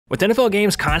With NFL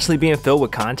games constantly being filled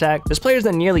with contact, there's players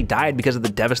that nearly died because of the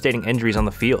devastating injuries on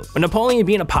the field. With Napoleon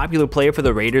being a popular player for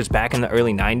the Raiders back in the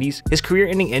early 90s, his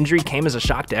career-ending injury came as a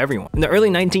shock to everyone. In the early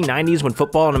 1990s, when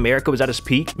football in America was at its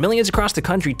peak, millions across the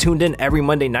country tuned in every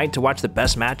Monday night to watch the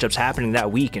best matchups happening that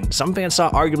week, and some fans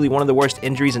saw arguably one of the worst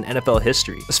injuries in NFL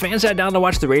history. As fans sat down to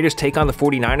watch the Raiders take on the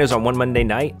 49ers on one Monday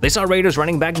night, they saw Raiders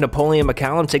running back Napoleon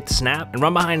McCallum take the snap and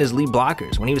run behind his lead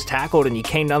blockers when he was tackled and he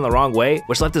came down the wrong way,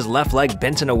 which left his left leg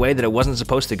bent in a way that it wasn't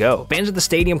supposed to go. Fans at the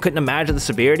stadium couldn't imagine the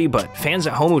severity, but fans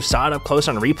at home who saw it up close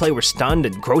on replay were stunned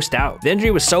and grossed out. The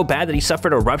injury was so bad that he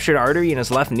suffered a ruptured artery in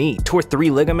his left knee, tore 3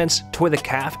 ligaments, tore the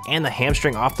calf and the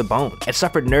hamstring off the bone, and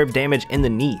suffered nerve damage in the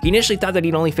knee. He initially thought that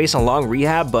he'd only face a long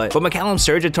rehab, but McCallum's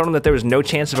surgeon told him that there was no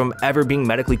chance of him ever being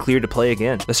medically cleared to play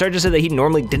again. The surgeon said that he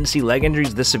normally didn't see leg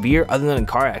injuries this severe other than in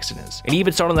car accidents, and he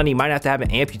even told him that he might have to have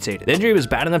it amputated. The injury was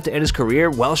bad enough to end his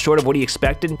career well short of what he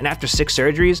expected, and after 6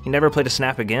 surgeries, he never played a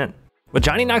snap again. With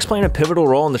Johnny Knox playing a pivotal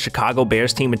role in the Chicago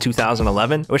Bears team in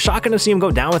 2011, it was shocking to see him go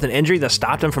down with an injury that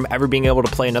stopped him from ever being able to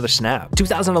play another snap.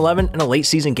 2011, in a late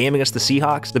season game against the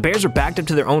Seahawks, the Bears were backed up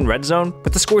to their own red zone,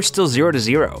 but the score was still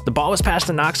 0-0. The ball was passed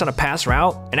to Knox on a pass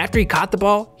route, and after he caught the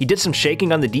ball, he did some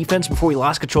shaking on the defense before he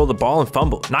lost control of the ball and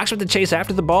fumbled. Knox went to chase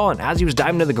after the ball, and as he was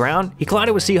diving to the ground, he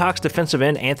collided with Seahawks defensive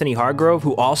end Anthony Hargrove,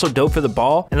 who also dove for the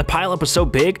ball, and the pileup was so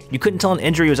big, you couldn't tell an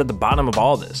injury was at the bottom of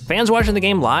all this. Fans watching the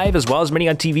game live, as well as many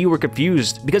on TV, were confused,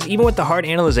 because even with the hard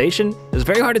analyzation, it was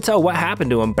very hard to tell what happened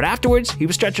to him, but afterwards, he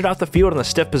was stretchered off the field in a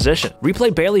stiff position.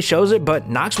 Replay barely shows it, but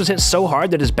Knox was hit so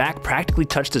hard that his back practically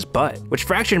touched his butt, which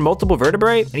fractured multiple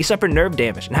vertebrae, and he suffered nerve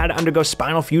damage and had to undergo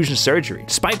spinal fusion surgery.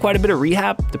 Despite quite a bit of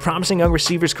rehab, the promising young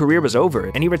receiver's career was over,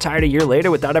 and he retired a year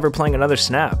later without ever playing another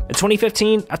snap. In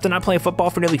 2015, after not playing football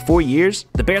for nearly 4 years,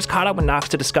 the Bears caught up with Knox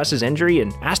to discuss his injury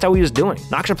and asked how he was doing.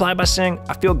 Knox replied by saying,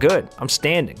 "I feel good. I'm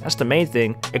standing. That's the main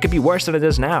thing. It could be worse than it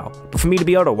is now. But for me to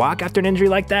be able to walk after an injury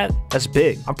like that, that's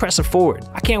big. I'm pressing forward.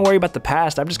 I can't worry about the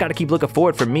past. I've just got to keep looking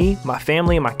forward for me, my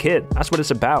family, and my kid. That's what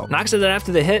it's about." Knox said that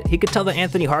after the hit, he could tell that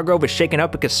Anthony Hargrove was shaken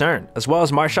up and concerned, as well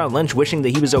as Marshawn Lynch wishing that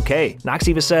he was okay. Knox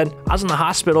even said, "I was in the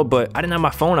hospital, but I didn't have my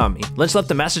phone on me." Lynch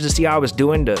left a message to see how I was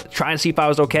doing to try and see if I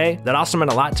was okay. That also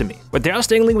meant a lot to me. With Darryl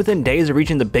Stingley within days of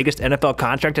reaching the biggest NFL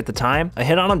contract at the time, a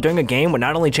hit on him during a game would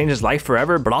not only change his life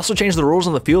forever, but also change the rules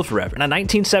on the field forever. In a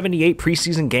 1978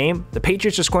 preseason game, the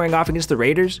Patriots were squaring off against the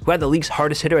Raiders, who had the league's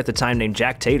hardest hitter at the time named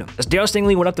Jack Tatum. As Darryl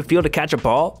Stingley went up the field to catch a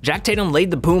ball, Jack Tatum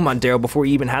laid the boom on Darryl before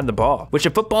he even had the ball, which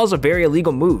in football is a very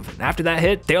illegal move. And after that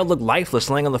hit, Darryl looked lifeless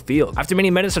laying on the field. After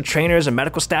many minutes of trainers and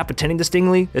medical staff attending to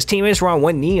Stingley, his teammates were on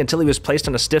one knee until he was placed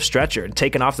on a stiff stretcher and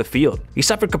taken off the field. He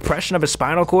suffered compression of his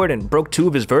spinal cord and broke 2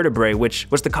 of his vertebrae, which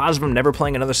was the cause of him never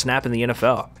playing another snap in the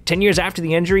NFL. 10 years after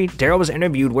the injury, Darryl was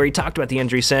interviewed where he talked about the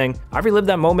injury, saying, "I've relived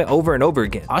that moment over and over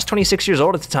again. I was 26 years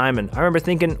old at the time, and I remember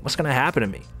thinking, what's gonna happen to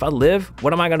me? If I live,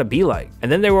 what am I gonna be like?"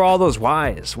 And then there were all those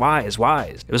whys.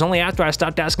 It was only after I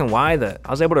stopped asking why that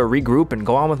I was able to regroup and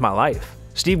go on with my life.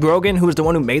 Steve Grogan, who was the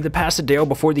one who made the pass to Darryl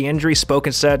before the injury, spoke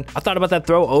and said, "I thought about that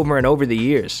throw over and over the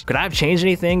years. Could I have changed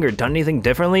anything or done anything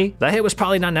differently? That hit was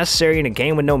probably not necessary in a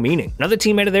game with no meaning." Another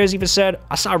teammate of theirs even said,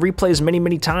 "I saw replays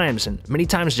many times, and many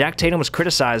times Jack Tatum was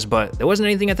criticized, but there wasn't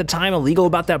anything at the time illegal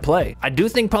about that play." I do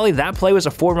think probably that play was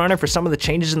a forerunner for some of the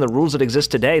changes in the rules that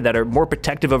exist today that are more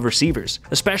protective of receivers,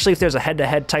 especially if there's a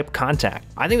head-to-head type contact.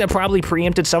 I think that probably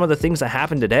preempted some of the things that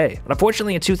happened today. But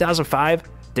unfortunately in 2005,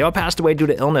 Darryl passed away due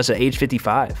to illness at age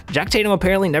 55. Jack Tatum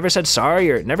apparently never said sorry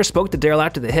or never spoke to Darryl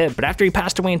after the hit, but after he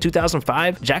passed away in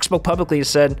 2005, Jack spoke publicly and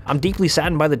said, "I'm deeply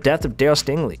saddened by the death of Darryl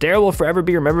Stingley. Darryl will forever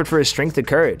be remembered for his strength and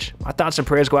courage. My thoughts and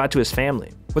prayers go out to his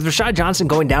family." With Rashad Johnson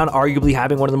going down, arguably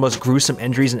having one of the most gruesome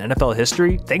injuries in NFL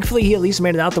history, thankfully he at least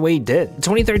made it out the way he did. In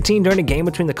 2013, during a game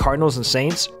between the Cardinals and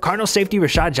Saints, Cardinals safety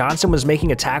Rashad Johnson was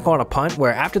making a tackle on a punt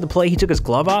where after the play he took his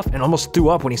glove off and almost threw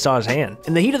up when he saw his hand.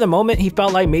 In the heat of the moment, he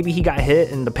felt like maybe he got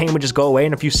hit and the pain would just go away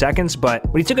in a few seconds, but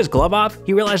when he took his glove off,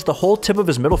 he realized the whole tip of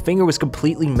his middle finger was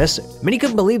completely missing. Many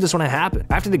couldn't believe this when it happened.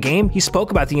 After the game, he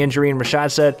spoke about the injury and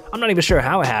Rashad said, "I'm not even sure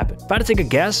how it happened. If I had to take a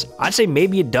guess, I'd say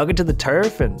maybe it dug into the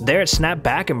turf and there it snapped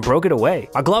back and broke it away.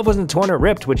 My glove wasn't torn or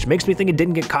ripped, which makes me think it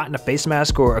didn't get caught in a face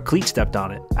mask or a cleat stepped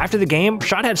on it." After the game,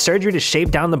 Rashad had surgery to shape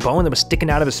down the bone that was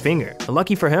sticking out of his finger. And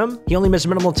lucky for him, he only missed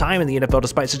minimal time in the NFL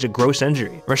despite such a gross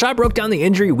injury. Rashad broke down the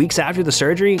injury weeks after the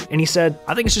surgery and he said,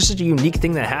 "I think it's just such a unique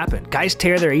thing that happened. Guys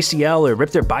tear their ACL ACL or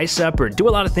rip their bicep or do a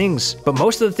lot of things, but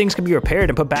most of the things can be repaired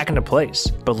and put back into place.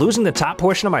 But losing the top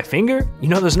portion of my finger,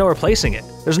 there's no replacing it.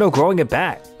 There's no growing it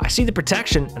back. I see the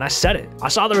protection and I set it. I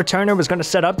saw the returner was going to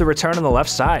set up the return on the left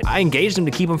side. I engaged him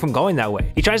to keep him from going that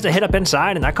way. He tries to hit up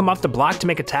inside and I come off the block to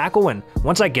make a tackle, and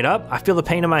once I get up, I feel the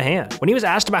pain in my hand. When he was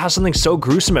asked about how something so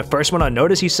gruesome at first went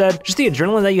unnoticed, he said, just the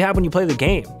adrenaline that you have when you play the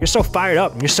game. You're so fired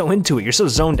up and you're so into it. You're so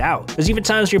zoned out. There's even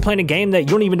times where you're playing a game that you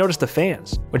don't even notice the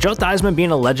fans. With Joe Thiesmann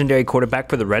being a legendary quarterback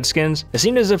for the Redskins, it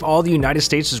seemed as if all the United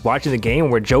States was watching the game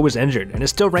where Joe was injured, and it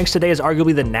still ranks today as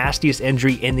arguably the nastiest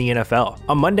injury in the NFL.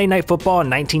 On Monday Night Football in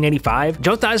 1985,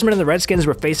 Joe Thiesmann and the Redskins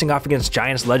were facing off against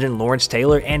Giants legend Lawrence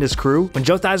Taylor and his crew when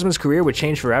Joe Thiesmann's career would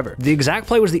change forever. The exact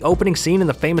play was the opening scene in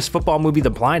the famous football movie The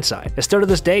Blind Side. It still to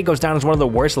this day goes down as one of the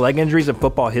worst leg injuries in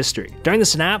football history. During the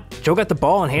snap, Joe got the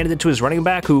ball and handed it to his running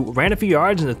back, who ran a few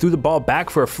yards and then threw the ball back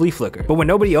for a flea flicker. But when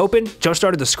nobody opened, Joe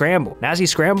started to scramble. And as he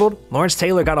scrambled, Lawrence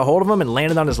Taylor got a hold of him and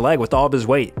landed on his leg with all of his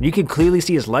weight. You can clearly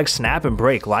see his leg snap and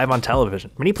break live on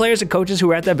television. Many players and coaches who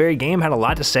were at that very game had a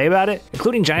lot to say about it,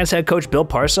 including Giants head coach Bill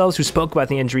Parcells, who spoke about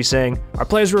the injury, saying, "Our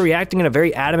players were reacting in a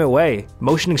very adamant way,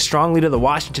 motioning strongly to the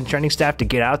Washington training staff to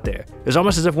get out there. It was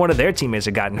almost as if one of their teammates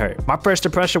had gotten hurt. My first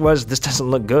impression was, this doesn't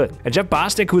look good." And Jeff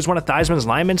Bostic, who was one of Thiesmann's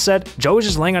linemen, said, "Joe was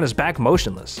just laying on his back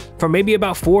motionless. From maybe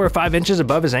about 4 or 5 inches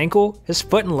above his ankle, his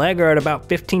foot and leg are at about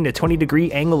 15 to 20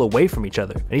 degree angle away from each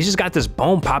other. And he's just got this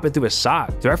bone popping through his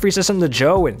sock." The referee said something to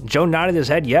Joe, and Joe nodded his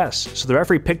head yes. So the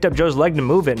referee picked up Joe's leg to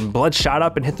move it, and blood shot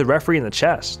up and hit the referee in the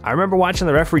chest. I remember watching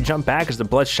the referee jump back as the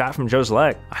blood shot from Joe's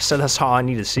leg. I said that's all I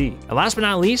need to see. And last but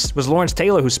not least was Lawrence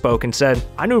Taylor, who spoke and said,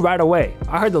 "I knew right away.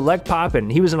 I heard the leg pop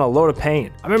and he was in a load of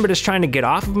pain. I remember just trying to get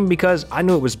off of him because I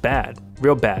knew it was bad.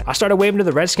 Real bad. I started waving to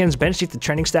the Redskins bench to get the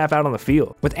training staff out on the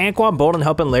field." With Anquan Boldin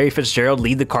helping Larry Fitzgerald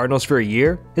lead the Cardinals for a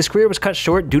year, his career was cut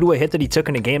short due to a hit that he took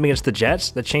in a game against the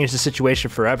Jets that changed the situation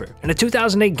forever. In a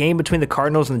 2008 game between the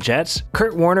Cardinals and the Jets,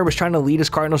 Kurt Warner was trying to lead his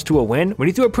Cardinals to a win when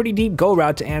he threw a pretty deep go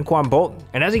route to Anquan Boldin.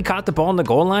 And as he caught the ball on the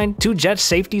goal line, 2 Jets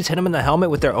safeties hit him in the helmet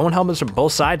with their own helmets from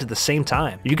both sides at the same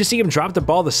time. You can see him drop the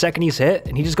ball the second he's hit,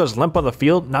 and he just goes limp on the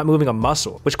field, not moving a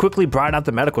muscle, which quickly brought out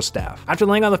the medical staff. After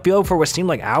laying on the field for what seemed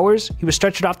like hours, he was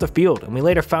stretchered off the field, and we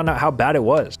later found out how bad it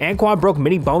was. Anquan broke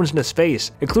many bones in his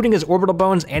face, including his orbital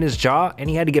bones and his jaw, and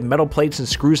he had to get metal plates and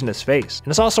screws in his face. And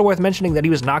it's also worth mentioning that he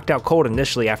was knocked out cold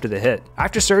initially after the hit.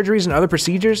 After surgeries and other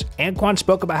procedures, Anquan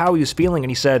spoke about how he was feeling, and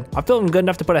he said, "I'm feeling good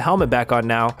enough to put a helmet back on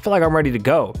now. I feel like I'm ready to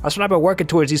go. That's what I've been working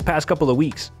towards these past couple of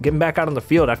weeks, getting back out on the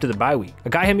field after the bye week. A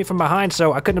guy hit me from behind,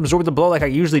 so I couldn't absorb the blow like I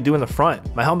usually do in the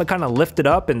front. My helmet kind of lifted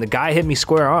up, and the guy hit me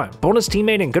square on." Boldin's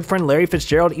teammate and good friend Larry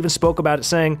Fitzgerald even spoke about it,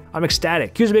 saying, "I'm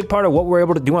ecstatic. He was a big part of what we're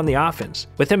able to do on the offense.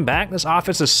 With him back, this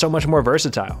offense is so much more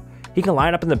versatile. He can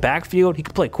line up in the backfield, he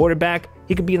can play quarterback,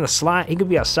 he could be in the slot, he could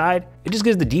be outside. It just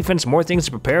gives the defense more things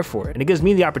to prepare for, and it gives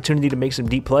me the opportunity to make some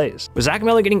deep plays." With Zach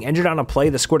Miller getting injured on a play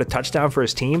that scored a touchdown for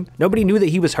his team, nobody knew that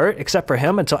he was hurt except for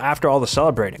him until after all the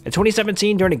celebrating. In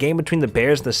 2017, during a game between the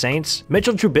Bears and the Saints,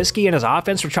 Mitchell Trubisky and his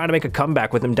offense were trying to make a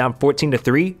comeback with him down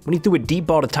 14-3 when he threw a deep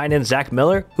ball to tight end Zach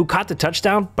Miller, who caught the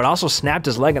touchdown but also snapped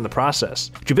his leg in the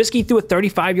process. Trubisky threw a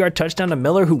 35-yard touchdown to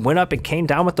Miller, who went up and came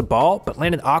down with the ball but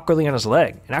landed awkwardly on his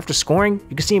leg, and after scoring,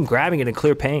 you could see him grabbing it in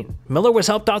clear pain. Miller was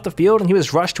helped off the field and he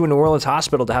was rushed to a New Orleans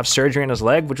hospital to have surgery on his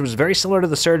leg, which was very similar to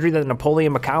the surgery that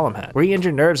Napoleon McCallum had, where he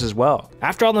injured nerves as well.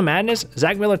 After all the madness,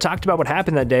 Zach Miller talked about what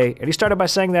happened that day, and he started by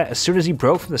saying that as soon as he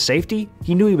broke from the safety,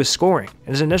 he knew he was scoring,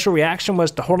 and his initial reaction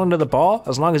was to hold onto the ball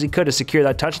as long as he could to secure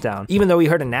that touchdown, even though he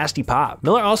heard a nasty pop.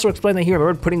 Miller also explained that he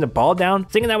remembered putting the ball down,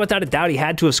 thinking that without a doubt he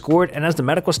had to have scored, and as the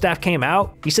medical staff came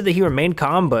out, he said that he remained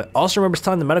calm, but also remembers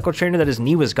telling the medical trainer that his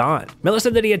knee was gone. Miller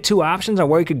said that he had 2 options on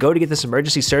where he could go to get this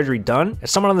emergency surgery done, and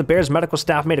someone on the Bears medical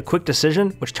staff made a quick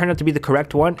decision, which turned out to be the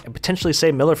correct one and potentially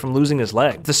save Miller from losing his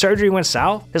leg. If the surgery went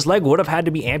south, his leg would have had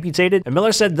to be amputated, and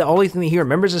Miller said the only thing that he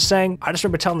remembers is saying, "I just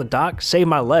remember telling the doc, save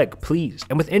my leg, please."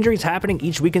 And with injuries happening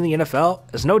each week in the NFL,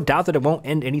 there's no doubt that it won't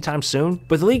end anytime soon,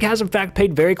 but the league has in fact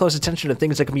paid very close attention to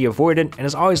things that can be avoided and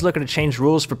is always looking to change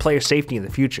rules for player safety in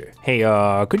the future. Hey,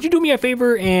 could you do me a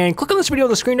favor and click on this video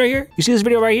on the screen right here? You see this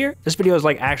video right here? This video is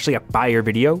like actually a fire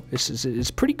video.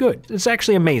 It's pretty good. It's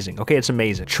actually amazing. Okay, it's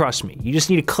amazing. Trust me. You just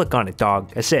need to click on it,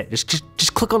 dog. That's it.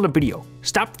 Just click on the video.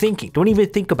 Stop thinking. Don't even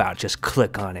think about it. Just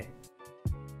click on it.